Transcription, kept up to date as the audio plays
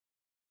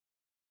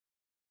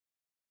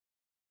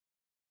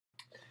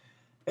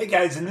Hey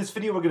guys, in this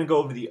video we're going to go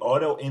over the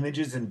auto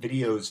images and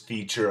videos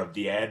feature of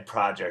the add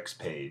projects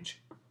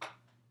page.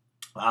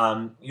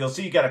 You'll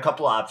see you got a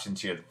couple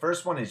options here. The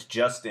first one is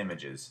just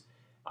images.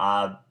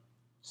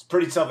 It's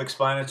pretty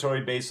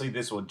self-explanatory. Basically,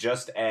 this will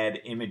just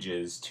add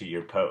images to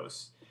your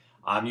posts.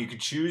 You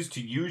could choose to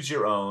use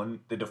your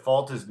own. The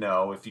default is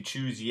no. If you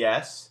choose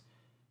yes,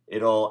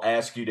 it'll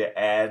ask you to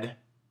add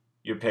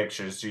your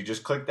pictures. So you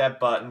just click that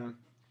button.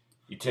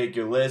 You take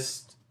your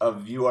list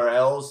of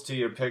URLs to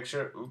your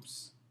picture.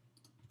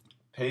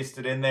 Paste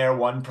it in there,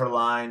 one per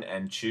line,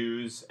 and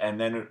choose. And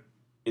then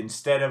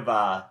instead of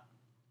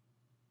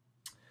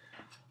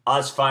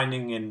us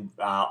finding and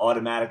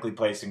automatically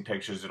placing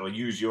pictures, it'll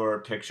use your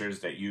pictures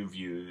that you've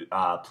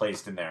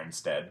placed in there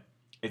instead.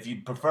 If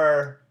you'd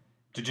prefer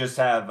to just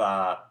have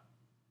our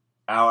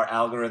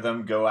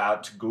algorithm go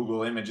out to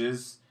Google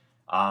Images,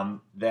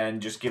 then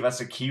just give us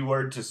a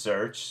keyword to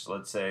search.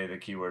 Let's say the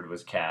keyword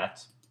was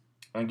cat.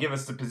 And give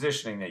us the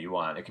positioning that you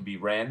want. It could be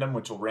random,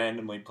 which will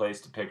randomly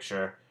place the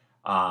picture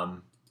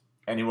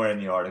anywhere in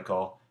the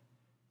article,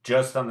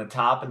 just on the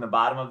top and the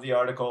bottom of the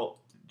article,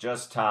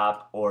 just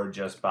top or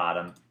just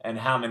bottom, and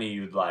how many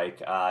you'd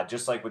like.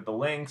 Just like with the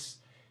links,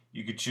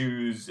 you could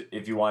choose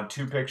if you want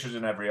 2 pictures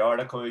in every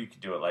article, you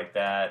could do it like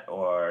that,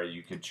 or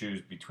you could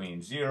choose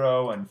between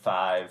 0 and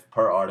 5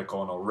 per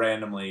article, and it'll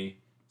randomly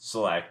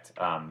select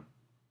how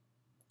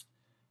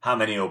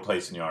many it'll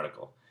place in the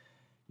article.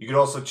 You could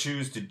also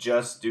choose to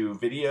just do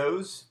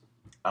videos.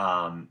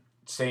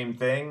 Same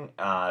thing.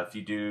 If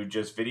you do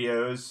just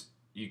videos,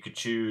 you could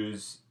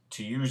choose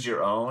to use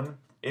your own.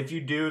 If you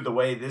do, the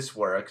way this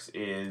works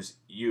is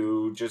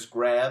you just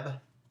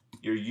grab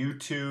your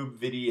YouTube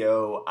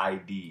video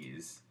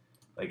IDs,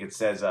 like it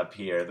says up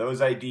here. Those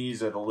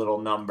IDs are the little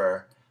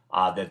number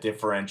that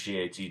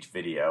differentiates each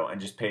video, and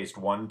just paste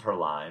 1 per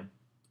line.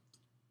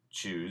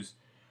 Choose.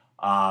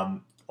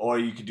 Or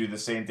you could do the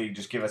same thing,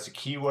 just give us a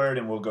keyword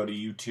and we'll go to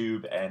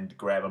YouTube and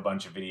grab a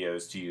bunch of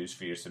videos to use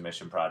for your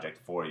submission project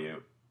for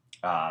you.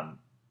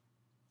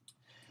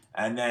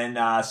 And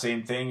then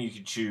same thing, you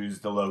could choose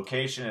the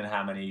location and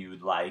how many you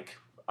would like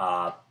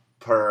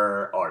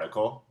per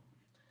article.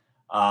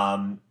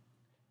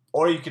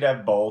 Or you could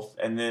have both,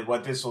 and then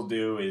what this will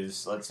do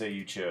is, let's say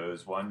you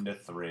chose 1 to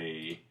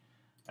 3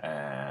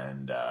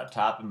 and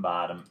top and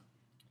bottom.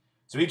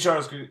 So each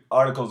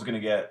article is going to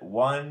get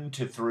 1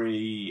 to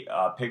 3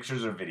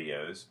 pictures or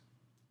videos.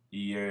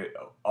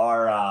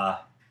 Our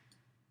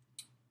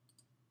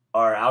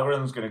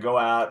algorithm is going to go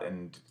out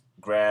and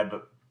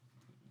grab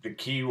the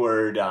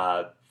keyword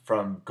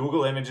from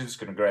Google Images. It's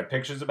going to grab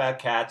pictures about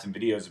cats and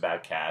videos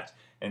about cats,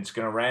 and it's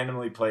going to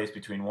randomly place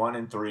between 1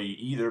 and 3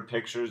 either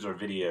pictures or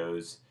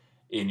videos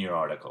in your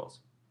articles.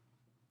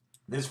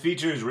 This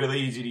feature is really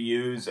easy to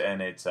use,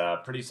 and it's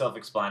pretty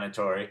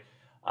self-explanatory.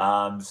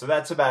 So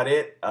that's about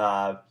it.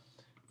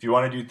 If you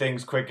want to do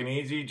things quick and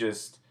easy,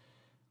 just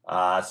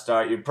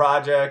start your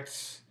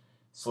project,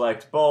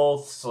 select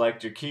both,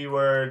 select your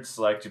keywords,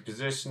 select your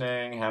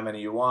positioning, how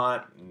many you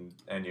want,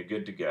 and you're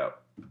good to go.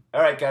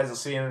 Alright guys, I'll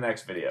see you in the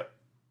next video.